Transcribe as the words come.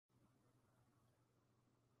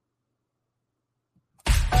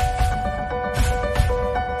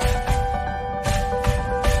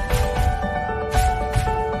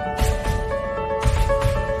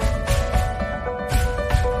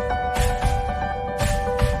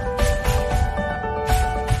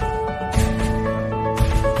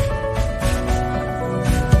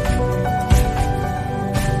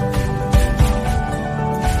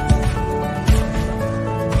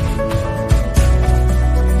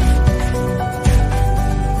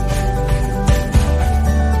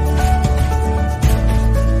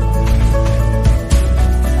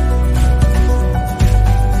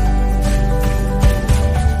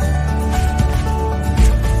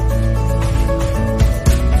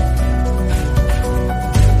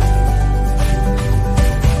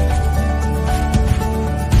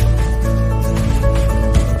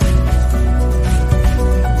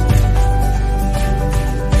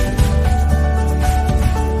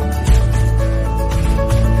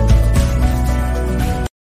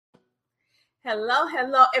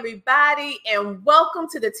Hello, everybody, and welcome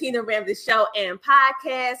to the Tina Ramsey Show and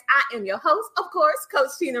Podcast. I am your host, of course,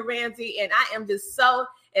 Coach Tina Ramsey, and I am just so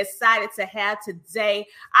excited to have today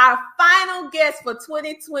our final guest for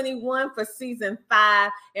 2021 for season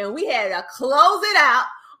 5, and we had to close it out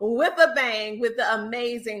with a bang with the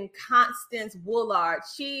amazing Constance Woolard.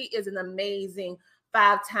 She is an amazing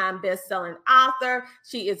 5-time best-selling author.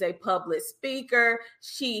 She is a public speaker.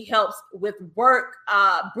 She helps with work,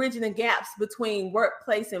 bridging the gaps between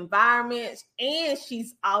workplace environments, and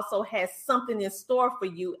she's also has something in store for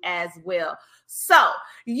you as well. So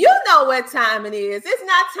you know what time it is. It's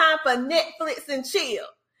not time for Netflix and chill.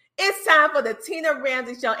 It's time for the Tina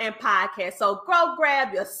Ramsey Show and Podcast. So go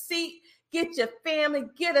grab your seat, get your family,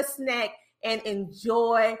 get a snack, and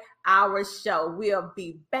enjoy our show. We'll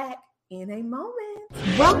be back in a moment.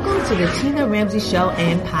 Welcome to the Tina Ramsey Show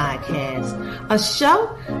and Podcast, a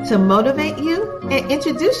show to motivate you and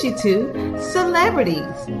introduce you to celebrities,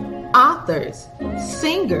 authors,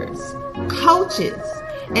 singers, coaches,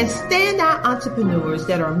 and standout entrepreneurs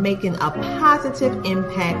that are making a positive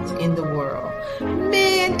impact in the world.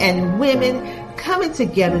 Men and women coming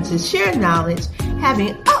together to share knowledge,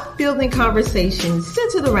 having upbuilding conversations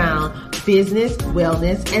centered around business,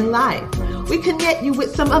 wellness, and life. We connect you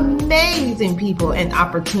with some amazing people and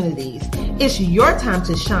opportunities. It's your time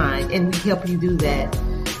to shine, and we help you do that.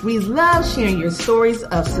 We love sharing your stories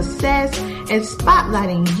of success and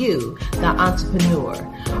spotlighting you, the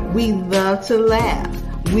entrepreneur. We love to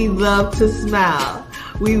laugh. We love to smile.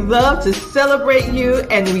 We love to celebrate you,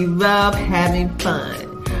 and we love having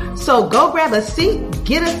fun. So go grab a seat,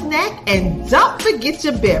 get a snack, and don't forget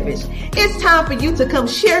your beverage. It's time for you to come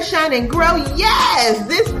share, shine, and grow. Yes,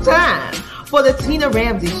 this time for the Tina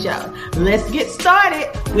Ramsey Show. Let's get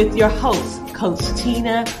started with your host, Coach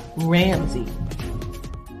Tina Ramsey.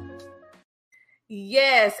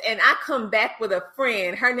 Yes, and I come back with a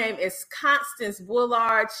friend. Her name is Constance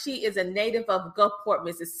Woolard. She is a native of Gulfport,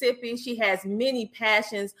 Mississippi. She has many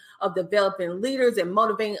passions of developing leaders and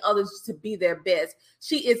motivating others to be their best.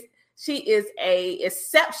 She is a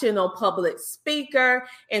exceptional public speaker,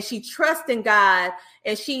 and she trusts in God,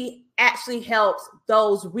 and she actually helps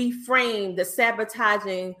those reframe the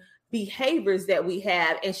sabotaging behaviors that we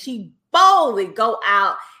have, and she boldly go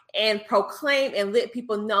out and proclaim and let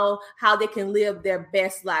people know how they can live their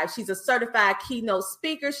best life. She's a certified keynote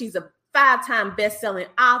speaker. She's a 5-time best-selling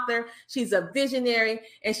author. She's a visionary,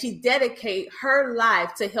 and she dedicates her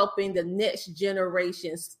life to helping the next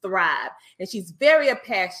generations thrive. And she's very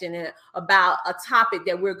passionate about a topic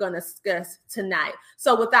that we're going to discuss tonight.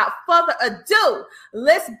 So without further ado,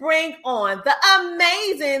 let's bring on the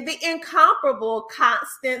amazing, the incomparable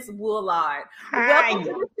Constance Woolard. Hi. Welcome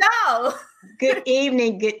to the show. Good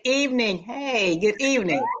evening. Good evening. Hey, good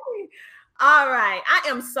evening. All right. I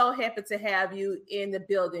am so happy to have you in the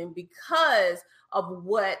building because of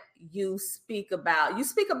what you speak about. You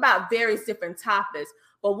speak about various different topics,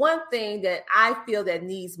 but one thing that I feel that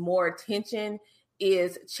needs more attention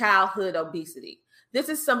is childhood obesity. This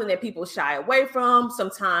is something that people shy away from.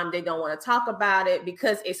 Sometimes they don't want to talk about it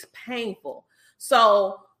because it's painful.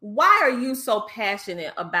 So why are you so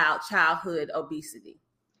passionate about childhood obesity?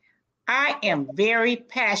 I am very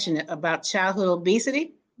passionate about childhood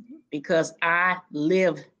obesity because I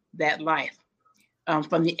lived that life.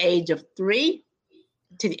 From the age of 3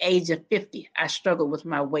 to the age of 50, I struggled with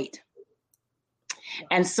my weight.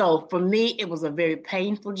 And so for me, it was a very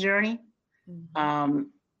painful journey.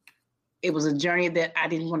 It was a journey that I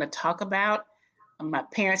didn't want to talk about. My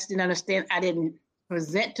parents didn't understand. I didn't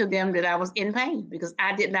present to them that I was in pain because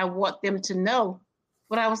I did not want them to know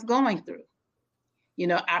what I was going through. You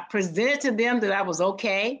know, I presented to them that I was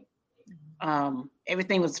okay.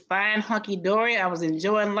 Everything was fine, hunky-dory. I was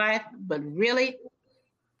enjoying life, but really,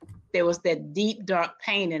 there was that deep, dark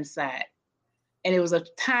pain inside. And it was a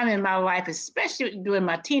time in my life, especially during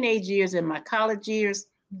my teenage years and my college years,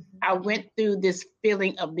 I went through this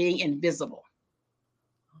feeling of being invisible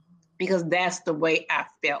because that's the way I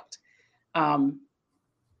felt.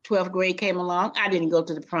 12th grade came along. I didn't go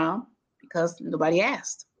to the prom because nobody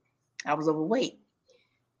asked. I was overweight.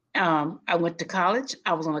 I went to college.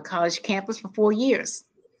 I was on a college campus for 4 years.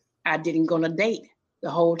 I didn't go on a date the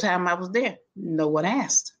whole time I was there. No one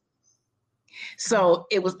asked. So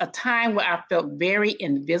it was a time where I felt very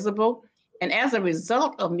invisible. And as a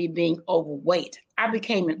result of me being overweight, I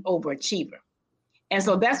became an overachiever. And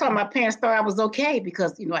so that's why my parents thought I was okay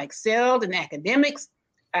because, you know, I excelled in academics.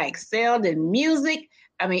 I excelled in music.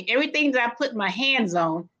 I mean, everything that I put my hands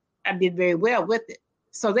on, I did very well with it.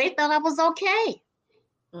 So they thought I was okay.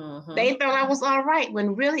 They thought I was all right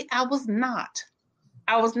when really I was not.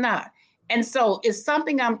 I was not. And so it's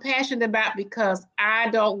something I'm passionate about because I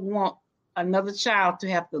don't want another child to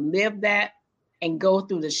have to live that and go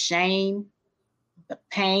through the shame, the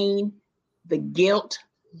pain, the guilt,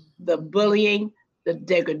 the bullying, the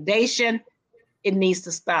degradation. It needs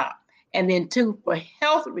to stop. And then 2, for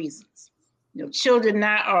health reasons, children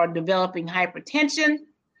now are developing hypertension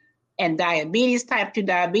and diabetes, type 2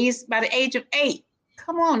 diabetes by the age of 8.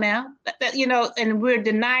 Come on now, and we're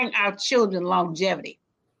denying our children longevity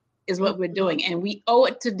is what we're doing. And we owe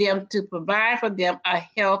it to them to provide for them a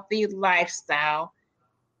healthy lifestyle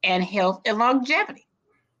and health and longevity.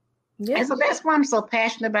 Yeah. And so that's why I'm so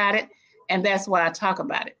passionate about it. And that's why I talk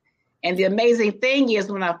about it. And the amazing thing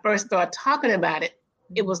is when I first started talking about it,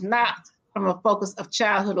 it was not from a focus of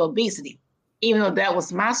childhood obesity. Even though that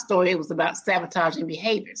was my story, it was about sabotaging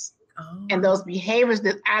behaviors. Oh. And those behaviors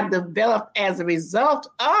that I developed as a result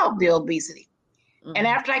of the obesity. Mm-hmm. And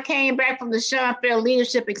after I came back from the Sean Fair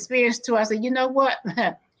Leadership Experience Tour, I said, you know what?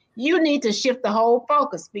 You need to shift the whole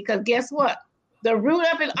focus, because guess what? The root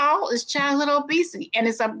of it all is childhood obesity. And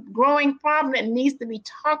it's a growing problem that needs to be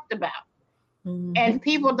talked about. Mm-hmm. And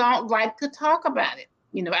people don't like to talk about it.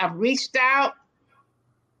 I've reached out,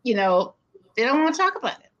 they don't want to talk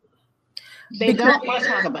about it. They don't want to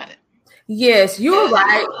talk about it. Yes, you're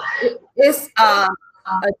right. It's a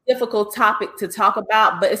difficult topic to talk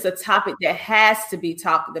about, but it's a topic that has to be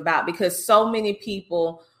talked about because so many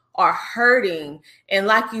people are hurting. And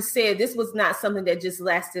like you said, this was not something that just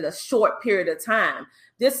lasted a short period of time.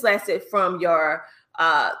 This lasted from your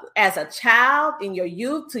as a child in your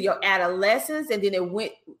youth to your adolescence, and then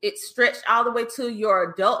it stretched all the way to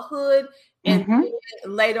your adulthood and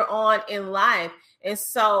later on in life. And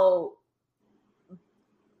so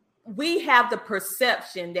we have the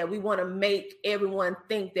perception that we want to make everyone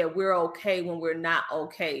think that we're okay when we're not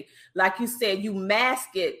okay. Like you said, you mask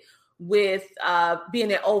it with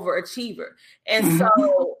being an overachiever. And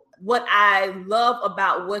so what I love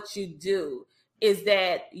about what you do is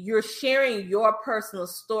that you're sharing your personal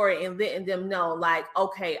story and letting them know, like,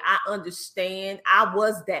 okay, I understand. I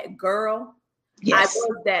was that girl. Yes. I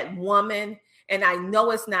was that woman. And I know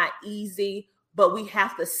it's not easy, but we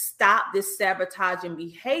have to stop this sabotaging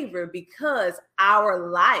behavior because our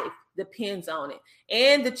life depends on it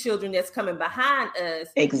and the children that's coming behind us.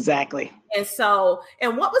 Exactly. And so,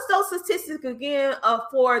 and what was those statistics again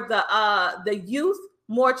for the youth?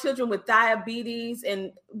 More children with diabetes,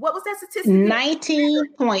 and what was that statistic?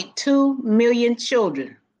 19.2 million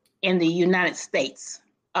children in the United States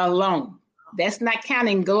alone. That's not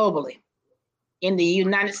counting globally. In the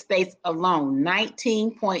United States alone,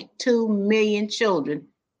 19.2 million children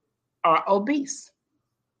are obese.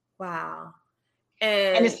 Wow.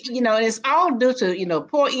 And it's, it's all due to,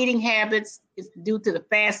 poor eating habits. It's due to the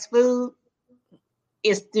fast food.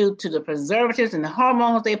 It's due to the preservatives and the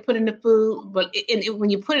hormones they put in the food. But when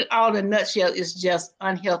you put it all in a nutshell, it's just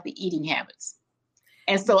unhealthy eating habits.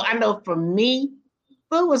 And so I know for me,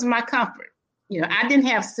 food was my comfort. I didn't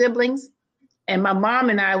have siblings, and my mom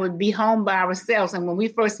and I would be home by ourselves. And when we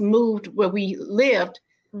first moved where we lived,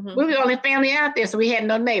 we were the only family out there, so we had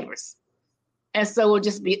no neighbors. And so it would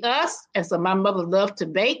just be us. And so my mother loved to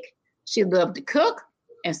bake. She loved to cook.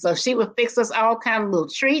 And so she would fix us all kind of little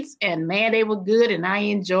treats, and man, they were good, and I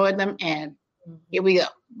enjoyed them. And here we go.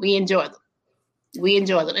 We enjoyed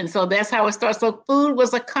them. And so that's how it started. So food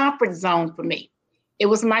was a comfort zone for me. It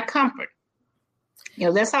was my comfort.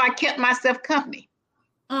 That's how I kept myself company.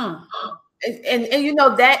 And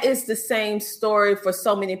that is the same story for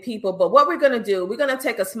so many people. But what we're going to do, we're going to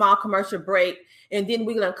take a small commercial break, and then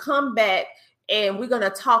we're going to come back and we're going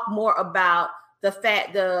to talk more about the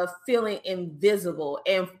fact of feeling invisible,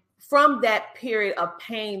 and from that period of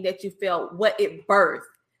pain that you felt, what it birthed.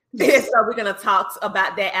 Yes. So we're going to talk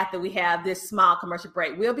about that after we have this small commercial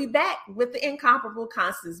break. We'll be back with the incomparable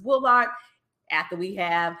Constance Woolard after we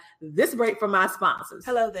have this break from our sponsors.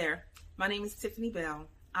 Hello there. My name is Tiffany Bell.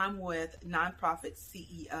 I'm with Nonprofit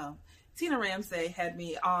CEO. Tina Ramsey had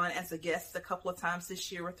me on as a guest a couple of times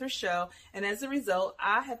this year with her show, and as a result,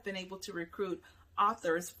 I have been able to recruit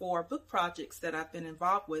authors for book projects that I've been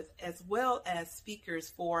involved with, as well as speakers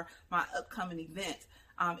for my upcoming event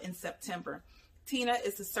in September. Tina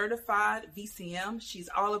is a certified VCM. She's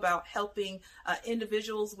all about helping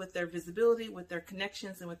individuals with their visibility, with their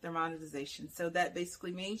connections, and with their monetization. So that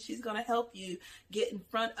basically means she's going to help you get in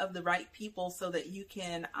front of the right people so that you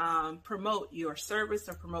can promote your service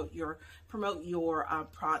or promote your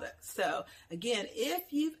product. So again,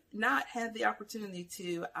 if you've not had the opportunity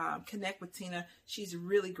to connect with Tina, she's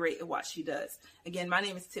really great at what she does. Again, my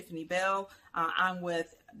name is Tiffany Bell. I'm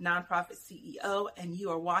with Nonprofit CEO, and you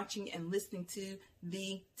are watching and listening to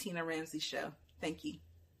The Tina Ramsey Show. Thank you.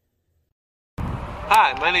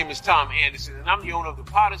 Hi, my name is Tom Anderson, and I'm the owner of the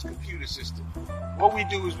Potter's Computer System. What we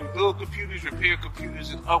do is we build computers, repair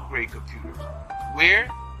computers, and upgrade computers. Where?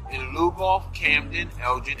 In Lugoff, Camden,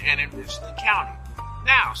 Elgin, and in Richland County.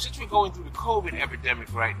 Now, since we're going through the COVID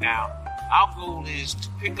epidemic right now, our goal is to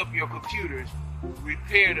pick up your computers,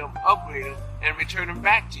 repair them, upgrade them, and return them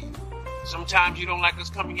back to you. Sometimes you don't like us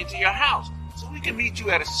coming into your house, so we can meet you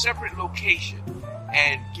at a separate location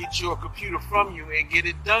and get your computer from you and get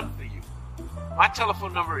it done for you. My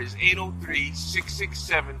telephone number is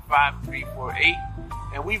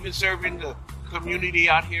 803-667-5348, and we've been serving the community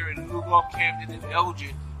out here in Lugoff, Camden, and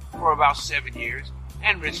Elgin for about 7 years,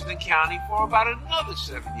 and Richland County for about another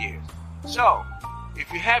 7 years. So, if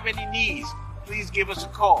you have any needs, please give us a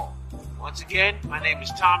call. Once again, my name is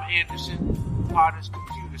Tom Anderson, Potter's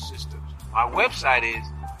Computer Systems. My website is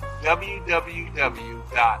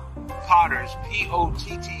www.potters,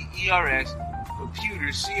 P-O-T-T-E-R-S,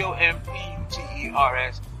 computers,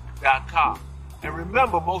 computers.com. And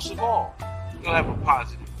remember, most of all, you'll have a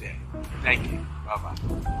positive day. Thank you. Bye-bye.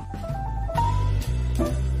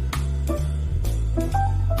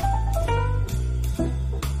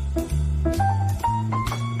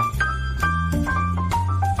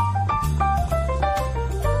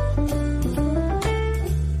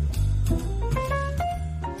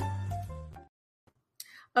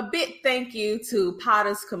 A big thank you to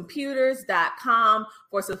potterscomputers.com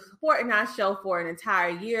for supporting our show for an entire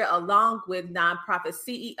year, along with Nonprofit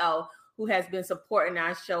CEO, who has been supporting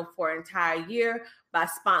our show for an entire year by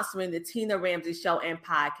sponsoring the Tina Ramsey Show and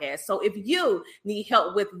podcast. So if you need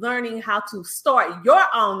help with learning how to start your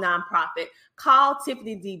own nonprofit, call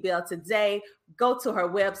Tiffany D. Bell today. Go to her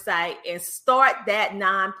website and start that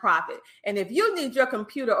nonprofit. And if you need your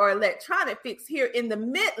computer or electronic fix here in the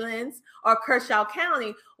Midlands or Kershaw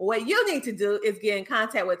County, what you need to do is get in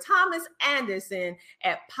contact with Thomas Anderson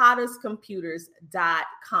at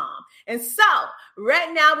potterscomputers.com. And so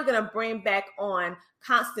right now we're going to bring back on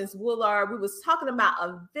Constance Woolard. We was talking about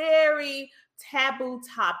a very taboo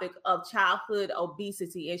topic of childhood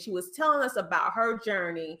obesity, and she was telling us about her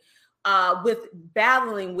journey with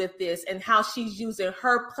battling with this and how she's using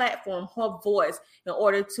her platform, her voice, in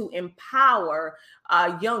order to empower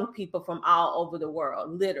young people from all over the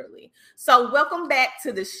world, literally. So welcome back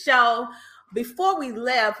to the show. Before we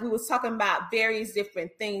left, we was talking about various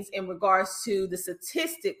different things in regards to the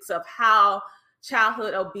statistics of how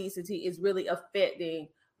childhood obesity is really affecting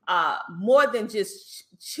more than just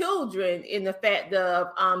children in the fact of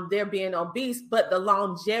they're being obese, but the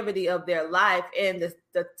longevity of their life. And the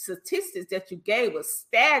statistics that you gave was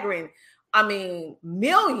staggering. I mean,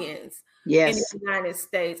 millions in the United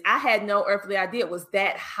States. I had no earthly idea it was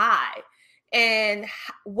that high. And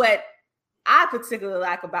what I particularly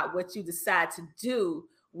like about what you decide to do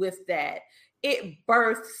with that, it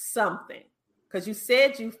birthed something, because you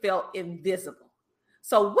said you felt invisible.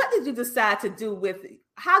 So what did you decide to do with it?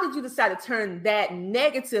 How did you decide to turn that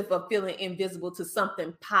negative of feeling invisible to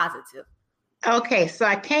something positive? Okay, so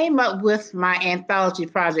I came up with my anthology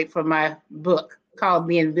project for my book called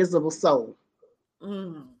The Invisible Soul.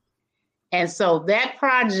 And so that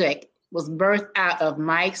project was birthed out of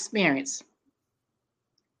my experience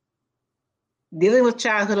dealing with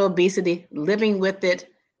childhood obesity, living with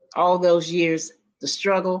it all those years, the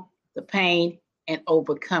struggle, the pain, and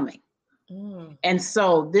overcoming. And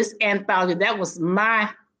so this anthology, that was my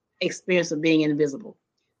experience of being invisible.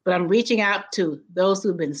 But I'm reaching out to those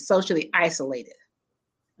who've been socially isolated.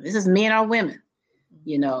 This is men or women.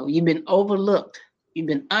 You know, you've been overlooked. You've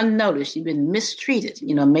been unnoticed. You've been mistreated.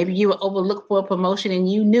 You know, maybe you were overlooked for a promotion and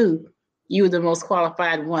you knew you were the most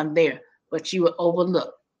qualified one there, but you were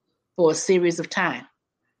overlooked for a series of time.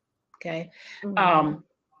 Okay. The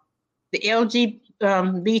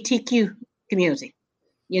LGBTQ community,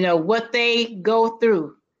 you know, what they go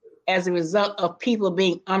through as a result of people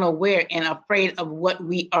being unaware and afraid of what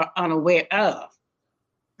we are unaware of.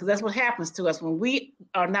 Because that's what happens to us when we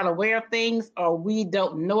are not aware of things or we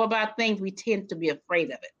don't know about things, we tend to be afraid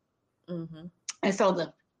of it. And so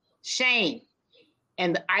the shame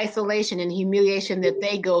and the isolation and humiliation that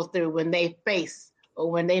they go through when they face or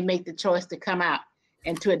when they make the choice to come out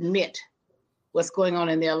and to admit what's going on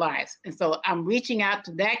in their lives. And so I'm reaching out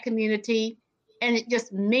to that community. And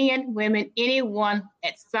just men, women, anyone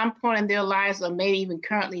at some point in their lives, or maybe even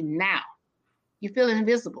currently now, you feel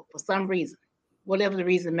invisible for some reason, whatever the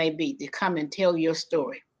reason may be, to come and tell your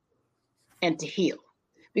story and to heal.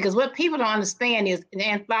 Because what people don't understand is an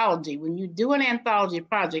anthology. When you do an anthology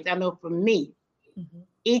project, I know for me,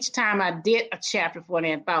 each time I did a chapter for an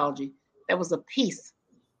anthology, that was a piece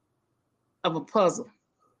of a puzzle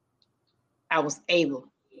I was able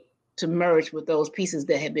to merge with those pieces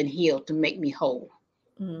that have been healed to make me whole.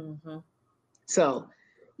 Mm-hmm. So,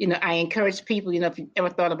 I encourage people, if you ever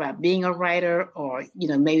thought about being a writer, or,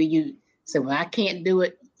 maybe you say, well, I can't do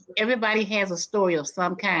it. Everybody has a story of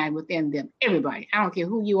some kind within them. Everybody. I don't care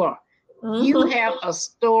who you are. Mm-hmm. You have a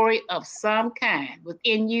story of some kind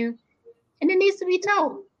within you, and it needs to be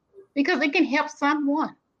told because it can help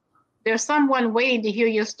someone. There's someone waiting to hear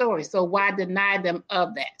your story. So why deny them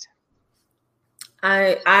of that?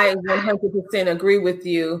 I 100% agree with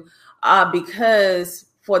you because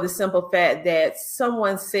for the simple fact that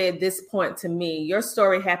someone said this point to me, your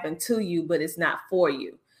story happened to you, but it's not for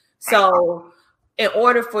you. So in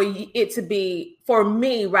order for it to be, for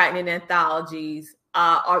me, writing anthologies,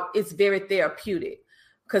 it's very therapeutic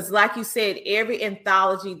because like you said, every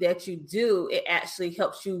anthology that you do, it actually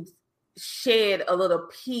helps you shed a little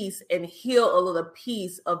piece and heal a little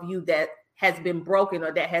piece of you that has been broken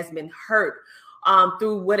or that has been hurt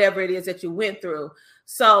through whatever it is that you went through.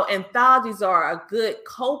 So anthologies are a good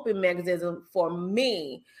coping mechanism for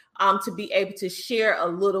me to be able to share a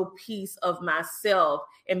little piece of myself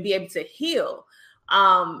and be able to heal.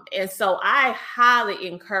 And so I highly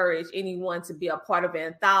encourage anyone to be a part of an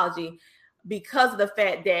anthology because of the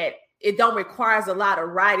fact that it don't requires a lot of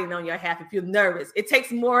writing on your half if you're nervous. It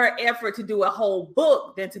takes more effort to do a whole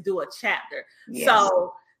book than to do a chapter. Yes.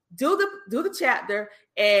 So do the chapter,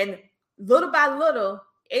 and little by little,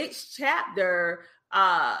 each chapter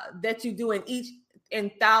that you do in each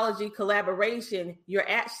anthology collaboration, you're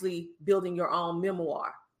actually building your own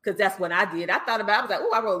memoir. Because that's what I did. I thought about it. I was like,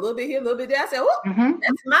 oh, I wrote a little bit here, a little bit there. I said, oh,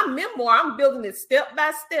 That's my memoir. I'm building it step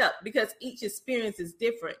by step because each experience is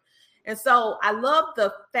different. And so I love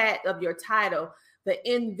the fact of your title, The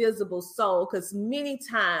Invisible Soul, because many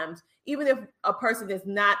times, even if a person is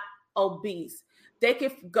not obese, they can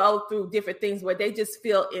go through different things where they just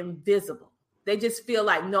feel invisible. They just feel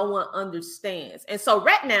like no one understands. And so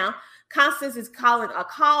right now, Constance is calling a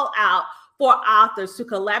call out for authors to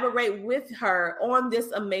collaborate with her on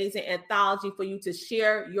this amazing anthology for you to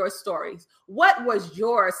share your stories. What was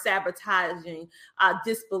your sabotaging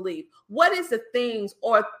disbelief? What is the things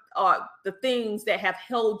or the things that have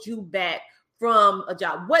held you back from a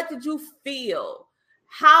job? What did you feel?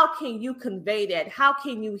 How can you convey that? How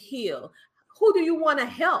can you heal? Who do you want to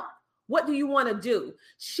help? What do you want to do?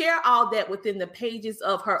 Share all that within the pages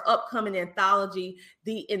of her upcoming anthology,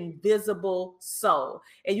 The Invisible Soul.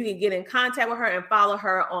 And you can get in contact with her and follow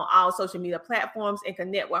her on all social media platforms and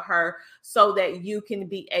connect with her so that you can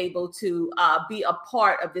be able to be a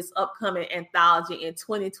part of this upcoming anthology in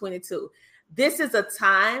 2022. This is a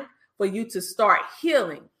time for you to start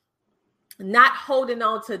healing, not holding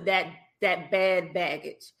on to that bad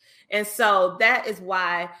baggage. And so that is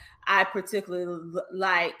why I particularly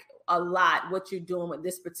like a lot what you're doing with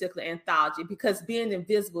this particular anthology, because being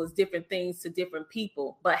invisible is different things to different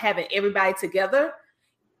people, but having everybody together,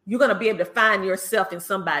 you're going to be able to find yourself in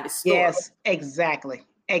somebody's story. Yes, exactly.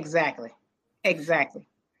 And that's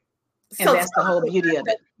the whole beauty of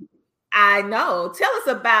it. I know. Tell us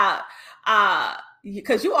about,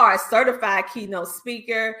 because you are a certified keynote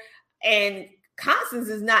speaker, and Constance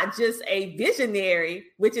is not just a visionary,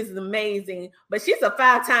 which is amazing, but she's a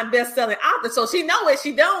 5-time best-selling author, so she knows what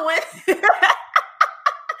she's doing. 5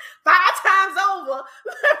 times over.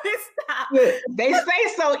 Let me stop. They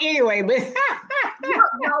say so anyway, but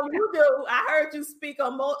no, you do. I heard you speak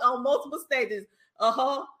on multiple stages.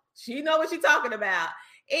 She knows what she's talking about.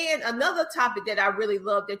 And another topic that I really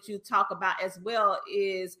love that you talk about as well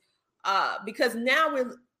is because now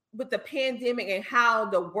with the pandemic and how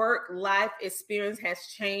the work-life experience has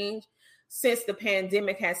changed since the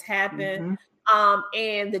pandemic has happened.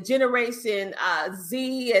 And the generation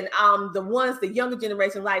Z and the younger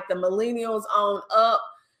generation, like the millennials on up,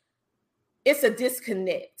 it's a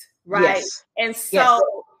disconnect, right? Yes. And so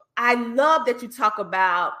I love that you talk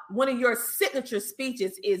about one of your signature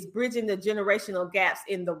speeches is bridging the generational gaps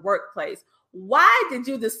in the workplace. Why did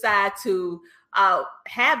you decide to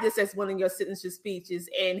have this as one of your signature speeches,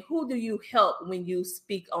 and who do you help when you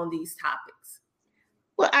speak on these topics?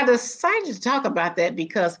 Well, I decided to talk about that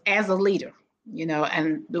because as a leader,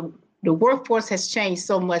 and the workforce has changed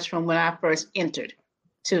so much from when I first entered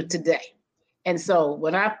to today. And so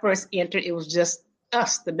when I first entered, it was just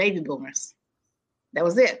us, the baby boomers. That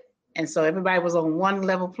was it. And so everybody was on one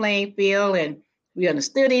level playing field, and we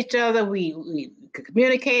understood each other. We could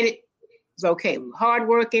communicate. It was okay. We were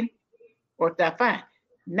hardworking. Worked out fine.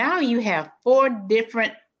 Now you have 4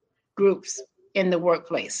 different groups in the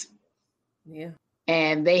workplace. Yeah.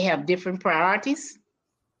 And they have different priorities.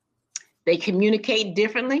 They communicate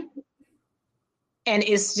differently. And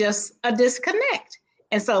it's just a disconnect.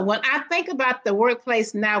 And so when I think about the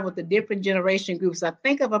workplace now with the different generation groups, I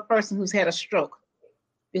think of a person who's had a stroke.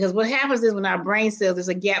 Because what happens is when our brain cells, there's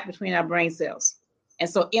a gap between our brain cells. And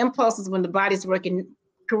so impulses, when the body's working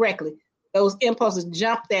correctly, those impulses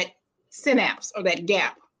jump that synapse or that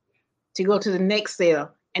gap to go to the next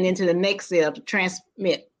cell and into the next cell to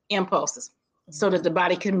transmit impulses so that the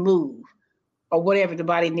body can move or whatever the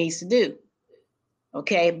body needs to do.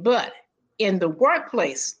 Okay, but in the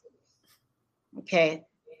workplace, okay,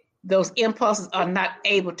 those impulses are not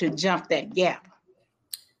able to jump that gap.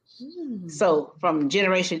 So from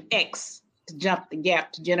generation X to jump the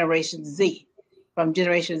gap to generation Z, from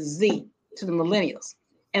generation Z to the millennials.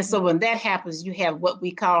 And so when that happens, you have what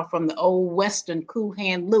we call from the old Western cool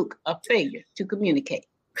hand Luke, a failure to communicate.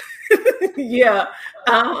 Yeah.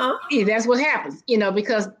 Yeah, that's what happens,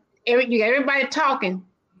 because you got everybody talking,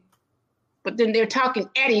 but then they're talking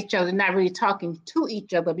at each other, not really talking to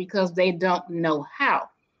each other because they don't know how.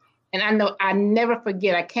 And I never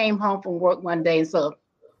forget, I came home from work one day, and so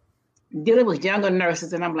dealing with younger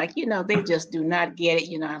nurses, and I'm like, they just do not get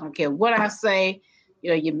it. I don't care what I say.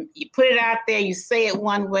 You put it out there, you say it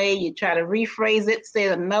one way, you try to rephrase it, say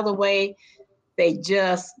it another way. They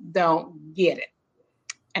just don't get it.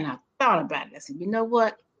 And I thought about it. I said, you know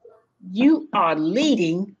what? You are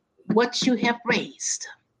leading what you have raised.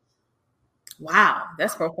 Wow,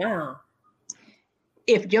 that's profound.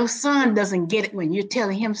 If your son doesn't get it when you're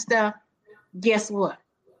telling him stuff, guess what?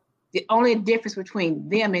 The only difference between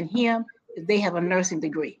them and him is they have a nursing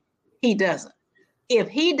degree. He doesn't. If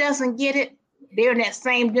he doesn't get it, they're in that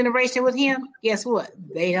same generation with him, guess what?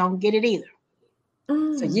 They don't get it either.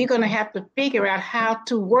 So you're going to have to figure out how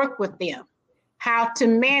to work with them, how to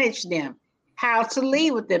manage them, how to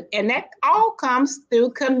lead with them. And that all comes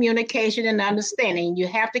through communication and understanding. You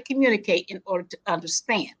have to communicate in order to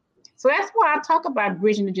understand. So that's why I talk about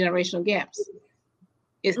bridging the generational gaps.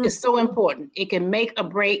 It's so important. It can make or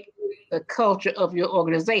break the culture of your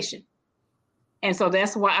organization. And so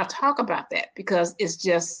that's why I talk about that, because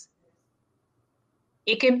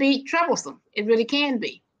it can be troublesome. It really can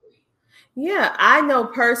be. Yeah, I know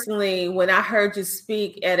personally when I heard you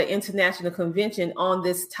speak at an international convention on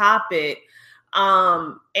this topic,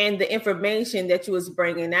 and the information that you was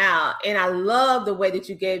bringing out. And I love the way that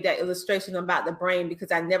you gave that illustration about the brain,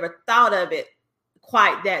 because I never thought of it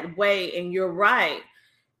quite that way. And you're right.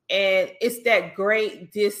 And it's that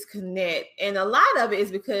great disconnect. And a lot of it is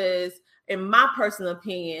because, in my personal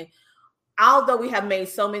opinion, although we have made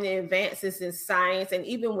so many advances in science and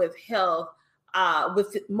even with health,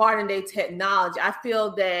 with modern day technology, I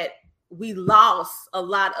feel that we lost a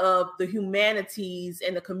lot of the humanities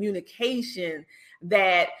and the communication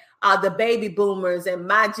that the baby boomers and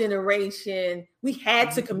my generation, we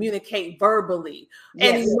had to communicate verbally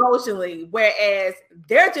and emotionally, whereas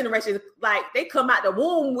their generation, like, they come out the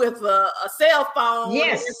womb with a cell phone and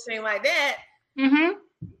everything like that. Mm-hmm.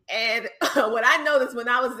 And what I noticed when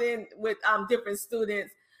I was in with different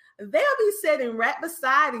students, they'll be sitting right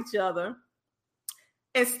beside each other.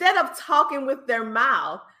 Instead of talking with their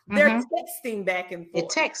mouth, they're texting back and forth.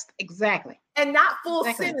 They text, exactly. And not full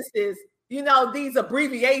sentences, these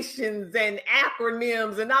abbreviations and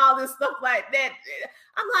acronyms and all this stuff like that.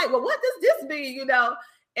 I'm like, well, what does this mean,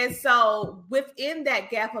 And so within that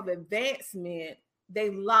gap of advancement, they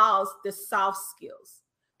lost the soft skills,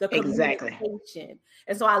 the communication.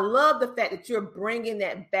 And so I love the fact that you're bringing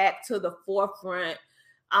that back to the forefront,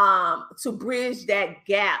 to bridge that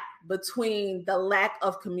gap between the lack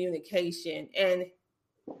of communication and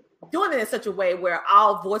doing it in such a way where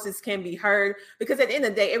all voices can be heard, because at the end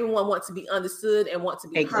of the day, everyone wants to be understood and want to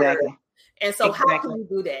be heard. And so how can you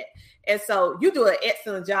do that? And so you do an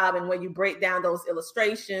excellent job in when you break down those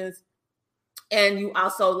illustrations, and you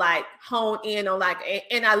also hone in on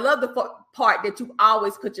and I love the part that you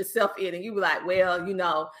always put yourself in, and you were like,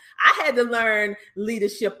 well, I had to learn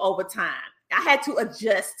leadership over time. I had to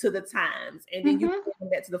adjust to the times, and then you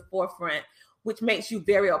bring that to the forefront, which makes you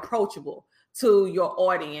very approachable to your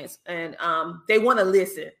audience, and they want to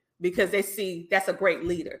listen because they see that's a great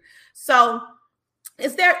leader. So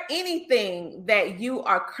is there anything that you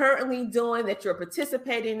are currently doing that you're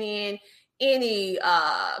participating in? Any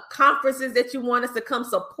conferences that you want us to come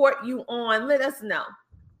support you on? Let us know.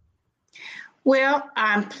 Well,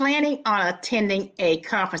 I'm planning on attending a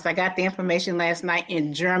conference. I got the information last night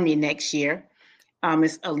in Germany next year.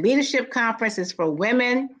 It's a leadership conference. It's for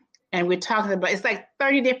women. And we're talking about, it's like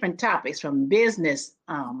 30 different topics, from business,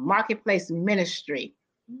 marketplace ministry,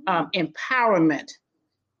 empowerment,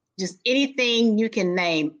 just anything you can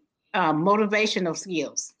name, motivational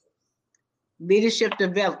skills, leadership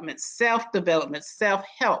development,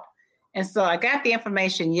 self-help. And so I got the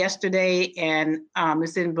information yesterday, and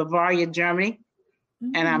it's in Bavaria, Germany.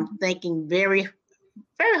 Mm-hmm. And I'm thinking very,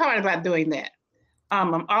 very hard about doing that.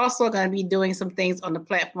 I'm also going to be doing some things on the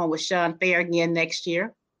platform with Sean Fair again next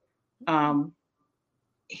year.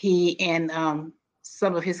 He and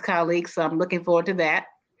some of his colleagues, so I'm looking forward to that.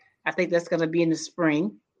 I think that's going to be in the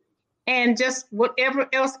spring. And just whatever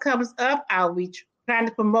else comes up, I'll be trying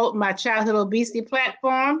to promote my childhood obesity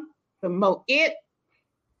platform, promote it,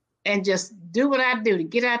 and just do what I do to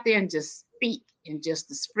get out there and just speak and just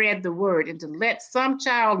to spread the word and to let some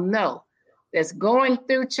child know that's going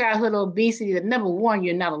through childhood obesity that, number one,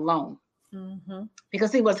 you're not alone. Mm-hmm.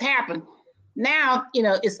 Because see what's happened now,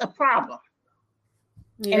 it's a problem.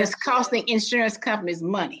 Yeah. And it's costing insurance companies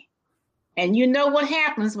money. And you know what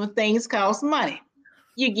happens when things cost money.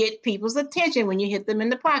 You get people's attention when you hit them in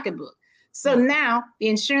the pocketbook. So now the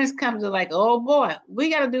insurance companies are like, oh boy,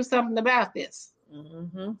 we got to do something about this.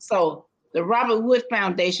 Mm-hmm. So the Robert Wood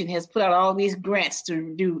Foundation has put out all these grants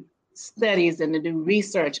to do studies and to do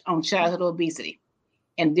research on childhood obesity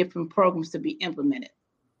and different programs to be implemented.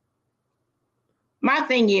 My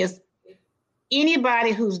thing is,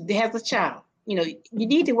 anybody who has a child, you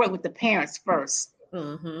need to work with the parents first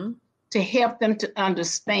to help them to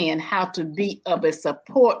understand how to be of a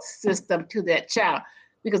support system to that child.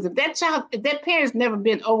 Because if that parent's never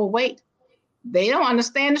been overweight, they don't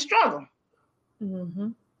understand the struggle. Mm-hmm.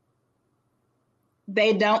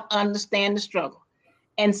 They don't understand the struggle.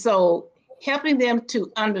 And so helping them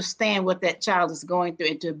to understand what that child is going through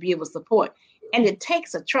and to be able to support. And it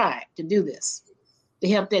takes a tribe to do this, to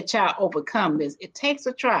help that child overcome this. It takes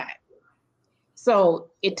a tribe. So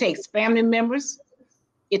it takes family members,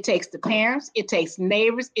 it takes the parents, it takes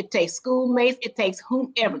neighbors, it takes schoolmates, it takes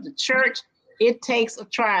whomever, the church. It takes a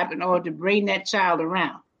tribe in order to bring that child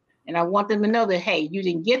around. And I want them to know that, hey, you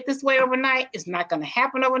didn't get this way overnight. It's not going to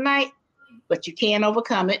happen overnight, but you can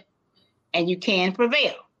overcome it and you can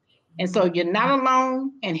prevail. And so you're not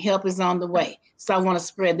alone and help is on the way. So I want to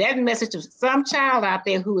spread that message to some child out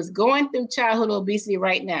there who is going through childhood obesity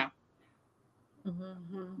right now.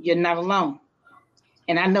 Mm-hmm. You're not alone.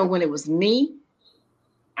 And I know when it was me,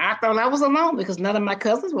 I thought I was alone because none of my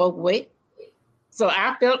cousins were overweight. So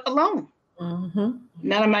I felt alone. Mm-hmm.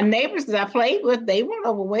 None of my neighbors that I played with, they weren't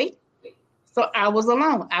overweight. So I was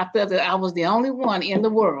alone. I felt that I was the only one in the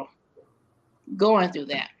world going through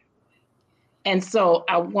that. And so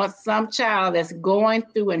I want some child that's going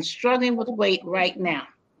through and struggling with weight right now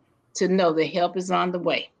to know the help is on the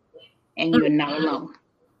way and you're not alone.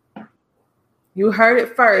 You heard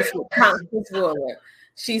it first with Constance Wooler.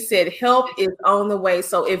 She said help is on the way.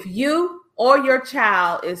 So if you or your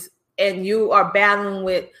child and you are battling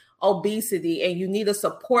with obesity and you need a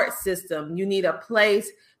support system, you need a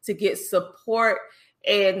place to get support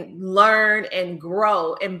and learn and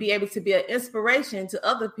grow and be able to be an inspiration to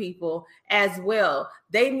other people as well.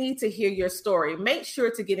 They need to hear your story. Make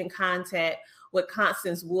sure to get in contact with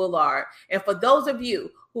Constance Woolard. And for those of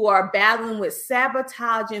you who are battling with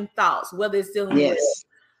sabotaging thoughts, whether it's dealing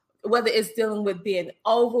with being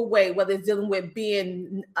overweight, whether it's dealing with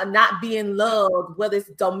being not being loved, whether it's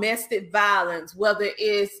domestic violence, whether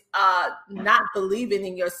it's not believing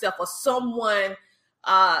in yourself, or someone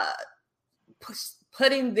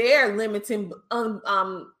putting their unlimited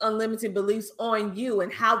beliefs on you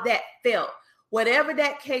and how that felt, whatever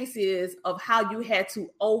that case is of how you had to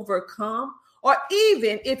overcome, or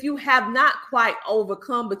even if you have not quite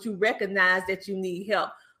overcome, but you recognize that you need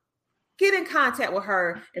help, get in contact with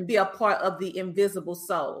her and be a part of the Invisible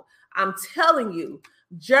Soul. I'm telling you,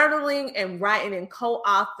 journaling and writing and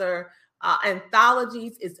co-author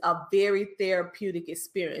anthologies is a very therapeutic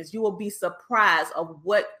experience. You will be surprised of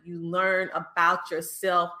what you learn about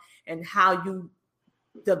yourself and how you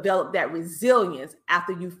develop that resilience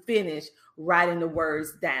after you finish writing the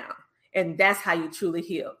words down. And that's how you truly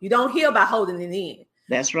heal. You don't heal by holding it in.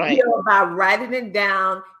 That's right. You heal by writing it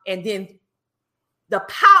down, and then the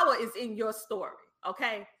power is in your story,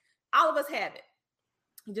 okay? All of us have it.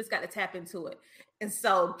 You just got to tap into it. And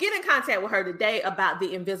so get in contact with her today about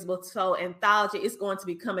the Invisible Soul Anthology. It's going to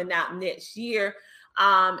be coming out next year.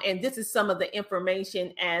 And this is some of the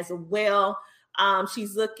information as well.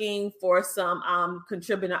 She's looking for some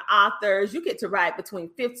contributor authors. You get to write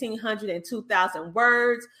between 1,500 and 2,000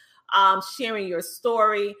 words, sharing your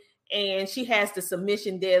story. And she has the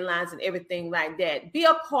submission deadlines and everything like that. Be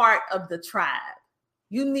a part of the tribe.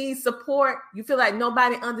 You need support. You feel like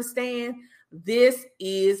nobody understands. This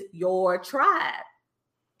is your tribe.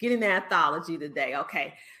 Get in the anthology today,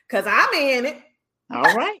 okay? Because I'm in it. All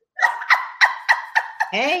right.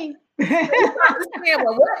 Hey.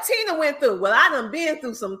 What Tina went through. Well, I done been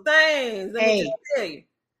through some things. Let me just tell you.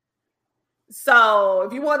 So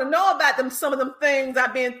if you want to know about some of them things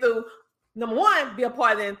I've been through, number one, be a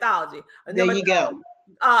part of the anthology. There you go.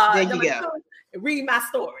 There you go. Two, read my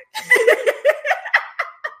story.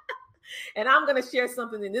 And I'm going to share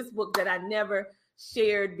something in this book that I never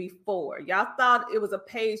shared before. Y'all thought it was a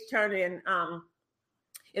page turner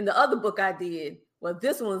in the other book I did. Well,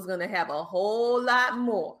 this one's going to have a whole lot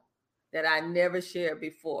more that I never shared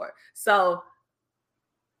before. So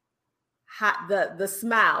the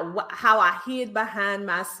smile, how I hid behind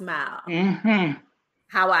my smile. Mm-hmm.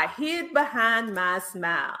 How I hid behind my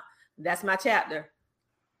smile. That's my chapter.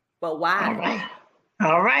 But why?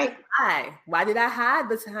 All right. Why did I hide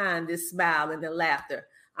behind this smile and the laughter?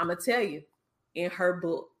 I'm going to tell you in her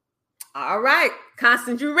book. All right.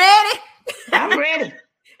 Constance, you ready? I'm ready.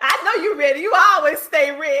 I know you're ready. You always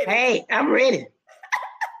stay ready. Hey, I'm ready.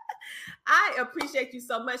 I appreciate you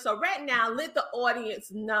so much. So right now, let the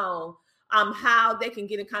audience know how they can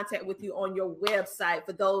get in contact with you on your website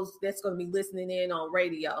for those that's going to be listening in on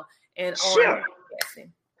radio and on podcasting.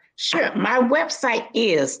 Sure. My website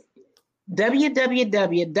is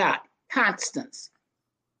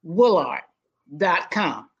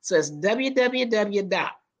www.constancewoolard.com. So it's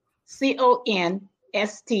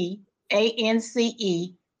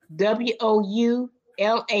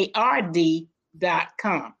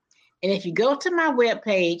www.constancewoolard.com. And if you go to my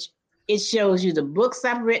webpage, it shows you the books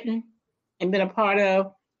I've written and been a part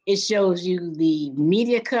of. It shows you the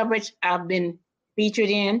media coverage I've been featured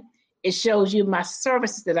in. It shows you my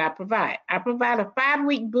services that I provide. I provide a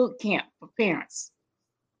 5-week boot camp for parents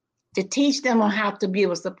to teach them on how to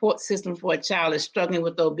build a support system for a child that's struggling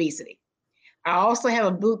with obesity. I also have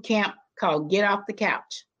a boot camp called Get Off the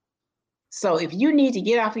Couch. So if you need to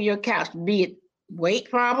get off of your couch, be it weight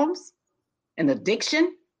problems, an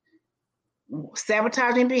addiction,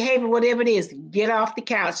 sabotaging behavior, whatever it is, get off the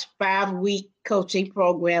couch, 5-week coaching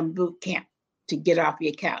program boot camp to get off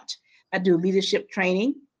your couch. I do leadership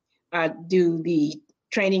training. I do the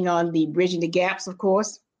training on the bridging the gaps, of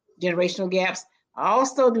course, generational gaps. I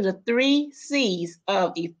also do the 3 C's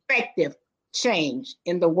of effective change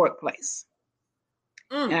in the workplace.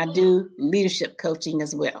 And I do leadership coaching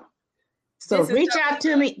as well. So reach out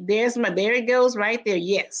to me. There it goes right there.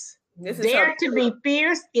 Yes. Dare to be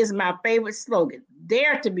fierce is my favorite slogan.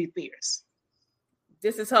 Dare to be fierce.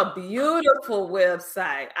 This is her beautiful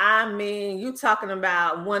website. I mean, you talking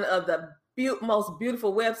about one of the most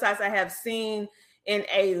beautiful websites I have seen in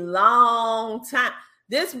a long time.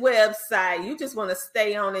 This website, you just want to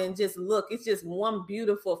stay on it and just look. It's just one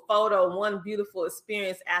beautiful photo, one beautiful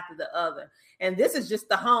experience after the other. And this is just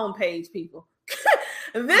the home page, people.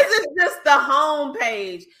 This is just the home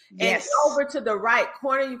page. And over to the right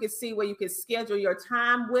corner, you can see where you can schedule your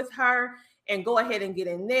time with her and go ahead and get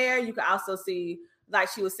in there. You can also see, like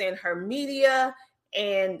she was saying, her media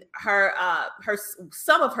and her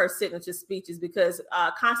some of her signature speeches, because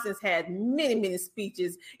Constance had many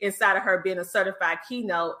speeches inside of her being a certified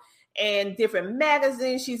keynote, and different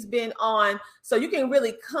magazines she's been on. So you can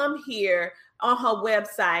really come here on her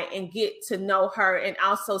website and get to know her and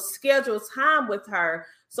also schedule time with her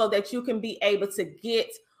so that you can be able to get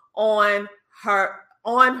on her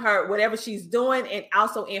whatever she's doing, and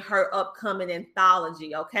also in her upcoming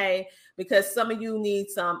anthology. Okay, because some of you need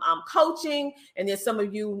some coaching, and then some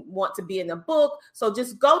of you want to be in the book. So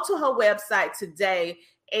just go to her website today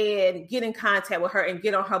and get in contact with her and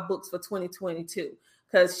get on her books for 2022,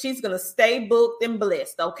 because she's going to stay booked and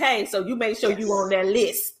blessed. Okay, so you make sure you on that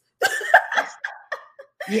list.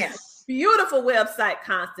 Yes. Beautiful website,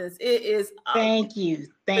 Constance. It is. Thank you.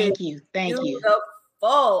 Beautiful.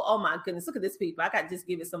 Oh my goodness. Look at this, people. I got to just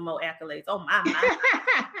give it some more accolades. Oh my.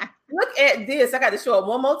 Look at this. I got to show it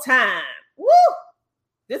one more time. Woo!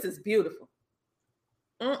 This is beautiful.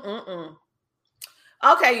 Okay,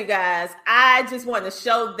 you guys. I just want to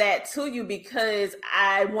show that to you because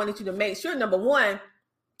I wanted you to make sure, number one,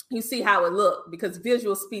 you see how it looked, because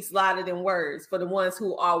visual speaks louder than words for the ones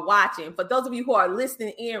who are watching. For those of you who are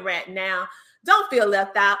listening in right now, don't feel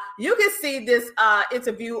left out. You can see this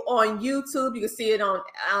interview on YouTube. You can see it on,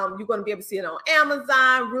 you're going to be able to see it on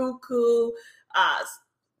Amazon, Roku,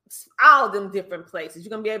 all them different places. You're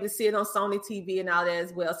going to be able to see it on Sony TV and all that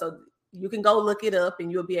as well. So you can go look it up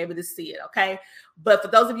and you'll be able to see it, okay? But for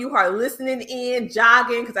those of you who are listening in,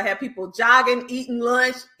 jogging, because I have people jogging, eating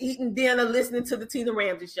lunch, eating dinner, listening to the Tina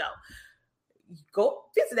Ramsey Show, go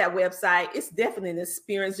visit that website. It's definitely an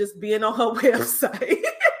experience just being on her website.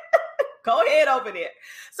 Go ahead over there.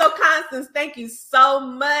 So, Constance, thank you so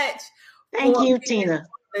much. Thank you, Tina.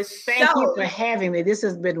 Thank you for having me. This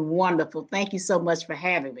has been wonderful. Thank you so much for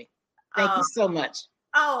having me. Thank you so much.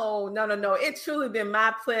 Oh, no. It's truly been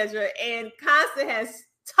my pleasure. And Constance has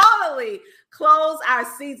totally close our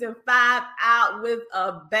season 5 out with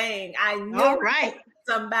a bang. I knew all right.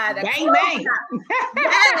 Somebody. Bang, bang.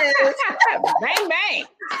 Yes. Bang, bang.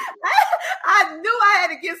 I knew I had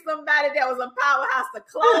to get somebody that was a powerhouse to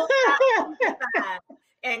close out.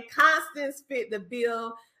 And Constance fit the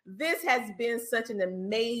bill. This has been such an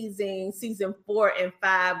amazing season 4 and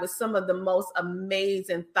 5 with some of the most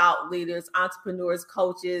amazing thought leaders, entrepreneurs,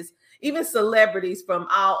 coaches, even celebrities from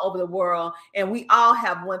all over the world. And we all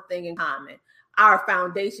have one thing in common. Our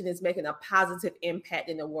foundation is making a positive impact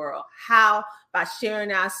in the world. How? By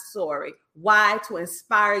sharing our story. Why? To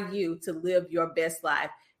inspire you to live your best life.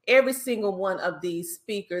 Every single one of these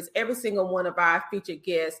speakers, every single one of our featured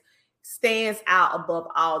guests stands out above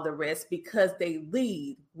all the rest because they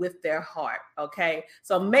lead with their heart. Okay.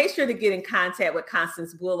 So make sure to get in contact with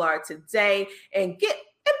Constance Woolard today and join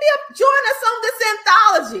us on this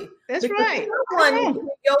anthology. That's right.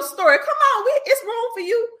 Your story. Come on. It's room for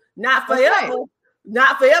you. Not forever. Right.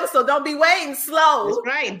 Not forever. So don't be waiting slow. That's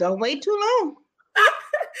right. Don't wait too long.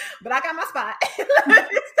 But I got my spot.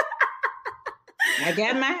 I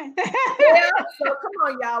got mine. Yeah, so come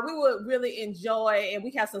on, y'all. We would really enjoy, and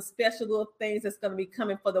we have some special little things that's going to be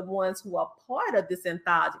coming for the ones who are part of this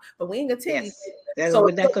anthology. But we ain't gonna tell you. So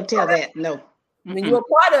we're not gonna tell that. No. When you're a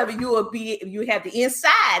part of it, you have the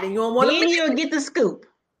inside, and you don't want to. Then you'll get the scoop.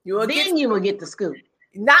 You will get the scoop.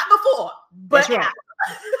 Not before, but that's right.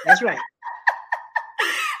 That's right.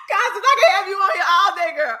 Constance, I can have you on here all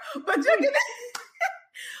day, girl. But you can.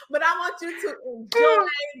 But I want you to enjoy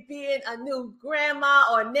being a new grandma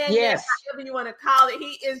or nanny, whatever you want to call it.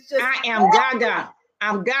 He is just. I am Gaga.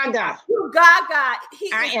 I'm Gaga. You Gaga.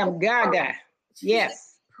 I am Gaga.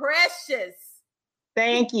 Yes. Precious.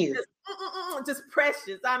 Thank you. Just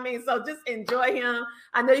precious. I mean, so just enjoy him.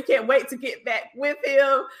 I know you can't wait to get back with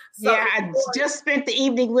him. So I just spent the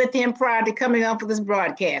evening with him prior to coming on for this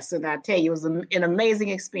broadcast. And I tell you, it was an amazing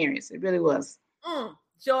experience. It really was.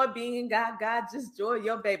 Joy being God, just joy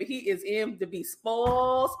your baby. He is in to be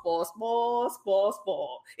spoiled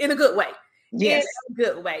in a good way. Yes. In a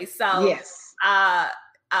good way. So yes.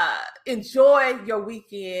 Enjoy your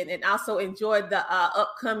weekend and also enjoy the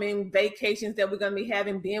upcoming vacations that we're going to be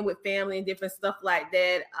having, being with family and different stuff like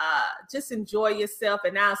that. Just enjoy yourself,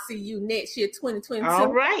 and I'll see you next year, 2022.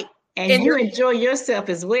 All right. And you enjoy yourself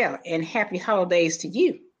as well. And happy holidays to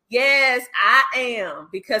you. Yes, I am,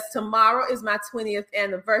 because tomorrow is my 20th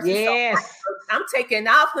anniversary. Yes. So I'm taking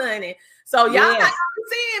off, honey. So y'all not gonna be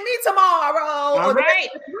seeing me tomorrow All right.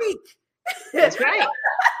 next week. That's right.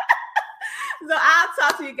 So I'll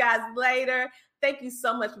talk to you guys later. Thank you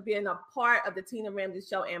so much for being a part of the Tina Ramsay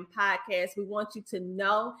Show and Podcast. We want you to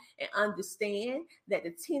know and understand that the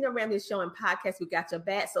Tina Ramsay Show and Podcast, we got your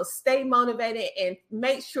back. So stay motivated and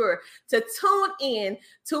make sure to tune in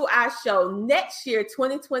to our show next year,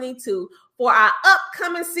 2022, for our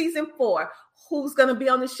upcoming season 4. Who's going to be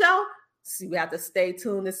on the show? So we have to stay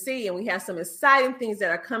tuned to see. And we have some exciting things that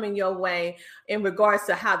are coming your way in regards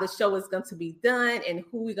to how the show is going to be done and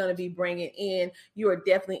who we're going to be bringing in. You are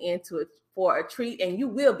definitely into it for a treat, and you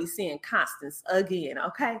will be seeing Constance again.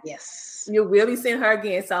 Okay. Yes. You will be seeing her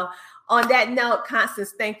again. So on that note,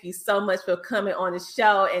 Constance, thank you so much for coming on the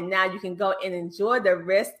show. And now you can go and enjoy the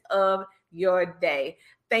rest of your day.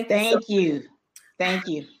 Thank you. Thank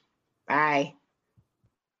you. Bye.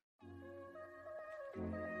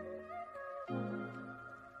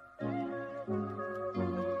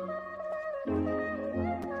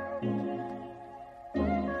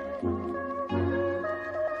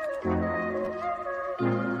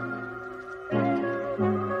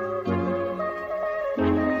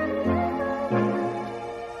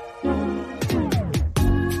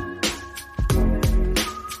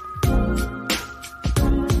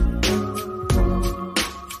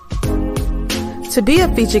 To be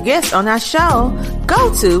a featured guest on our show,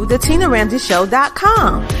 go to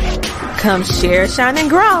theTinaRamsayShow.com. Come share, shine, and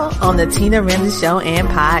grow on the Tina Ramsay Show and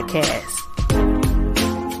Podcast.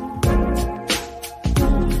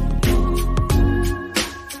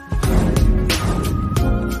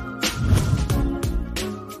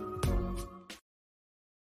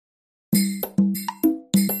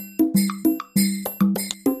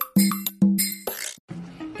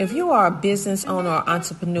 If you are a business owner or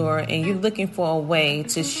entrepreneur and you're looking for a way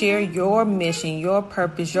to share your mission, your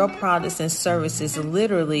purpose, your products and services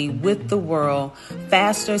literally with the world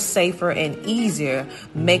faster, safer, and easier,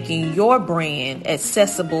 making your brand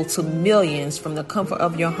accessible to millions from the comfort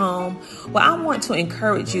of your home, well, I want to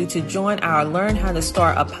encourage you to join our Learn How to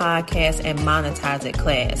Start a Podcast and Monetize It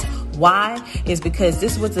class. Why? Is because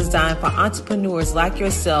this was designed for entrepreneurs like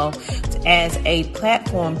yourself as a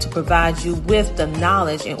platform to provide you with the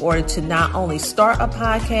knowledge in order to not only start a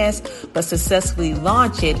podcast, but successfully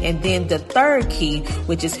launch it. And then the third key,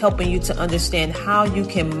 which is helping you to understand how you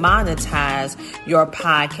can monetize your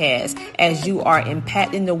podcast. As you are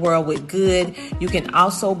impacting the world with good, you can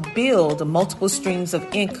also build multiple streams of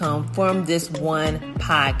income from this one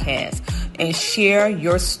podcast and share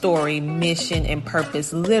your story, mission, and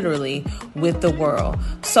purpose literally with the world.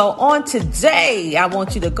 So on today, I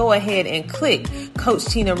want you to go ahead and click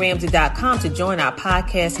CoachTinaRamsey.com to join our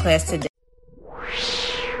podcast class today.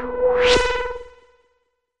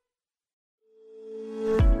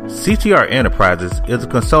 CTR Enterprises is a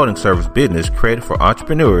consulting service business created for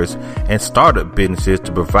entrepreneurs and startup businesses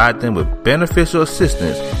to provide them with beneficial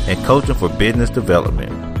assistance and coaching for business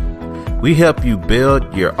development. We help you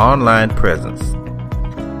build your online presence.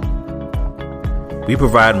 We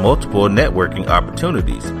provide multiple networking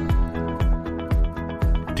opportunities.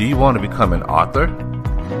 Do you want to become an author?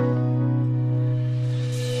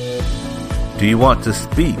 Do you want to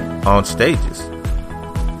speak on stages?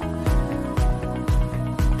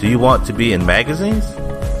 Do you want to be in magazines?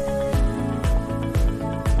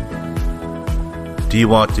 Do you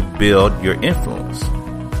want to build your influence?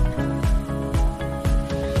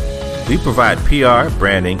 We provide PR,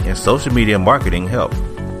 branding, and social media marketing help.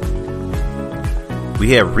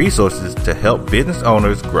 We have resources to help business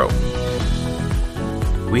owners grow.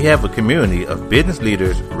 We have a community of business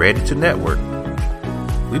leaders ready to network.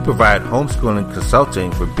 We provide homeschooling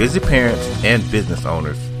consulting for busy parents and business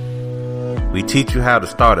owners. We teach you how to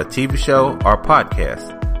start a TV show or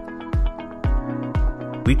podcast.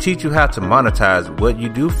 We teach you how to monetize what you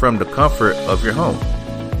do from the comfort of your home.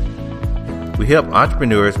 We help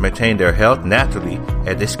entrepreneurs maintain their health naturally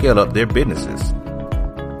as they scale up their businesses.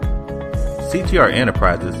 CTR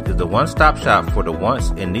Enterprises is the one-stop shop for the wants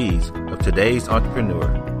and needs of today's entrepreneur.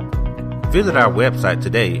 Visit our website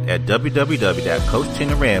today at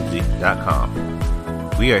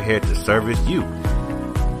www.CoachTinaRamsey.com. We are here to service you.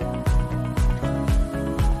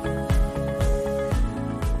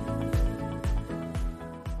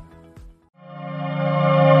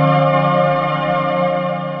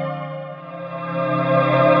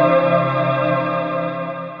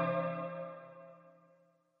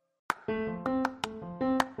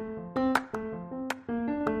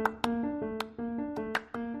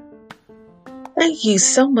 Thank you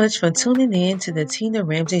so much for tuning in to the Tina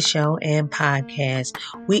Ramsey Show and Podcast.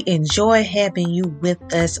 We enjoy having you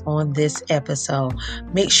with us on this episode.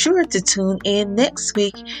 Make sure to tune in next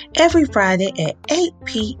week, every Friday at 8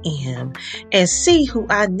 p.m. and see who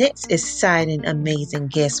our next exciting, amazing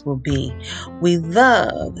guest will be. We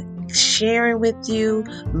love sharing with you,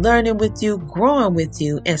 learning with you, growing with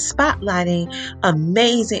you, and spotlighting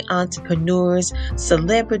amazing entrepreneurs,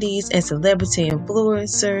 celebrities, and celebrity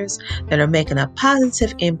influencers that are making a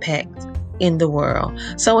positive impact in the world.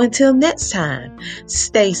 So until next time,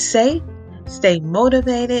 stay safe, stay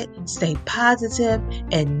motivated, stay positive,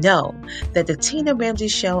 and know that the Tina Ramsey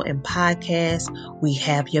Show and Podcast, we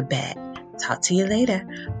have your back. Talk to you later.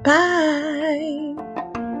 Bye.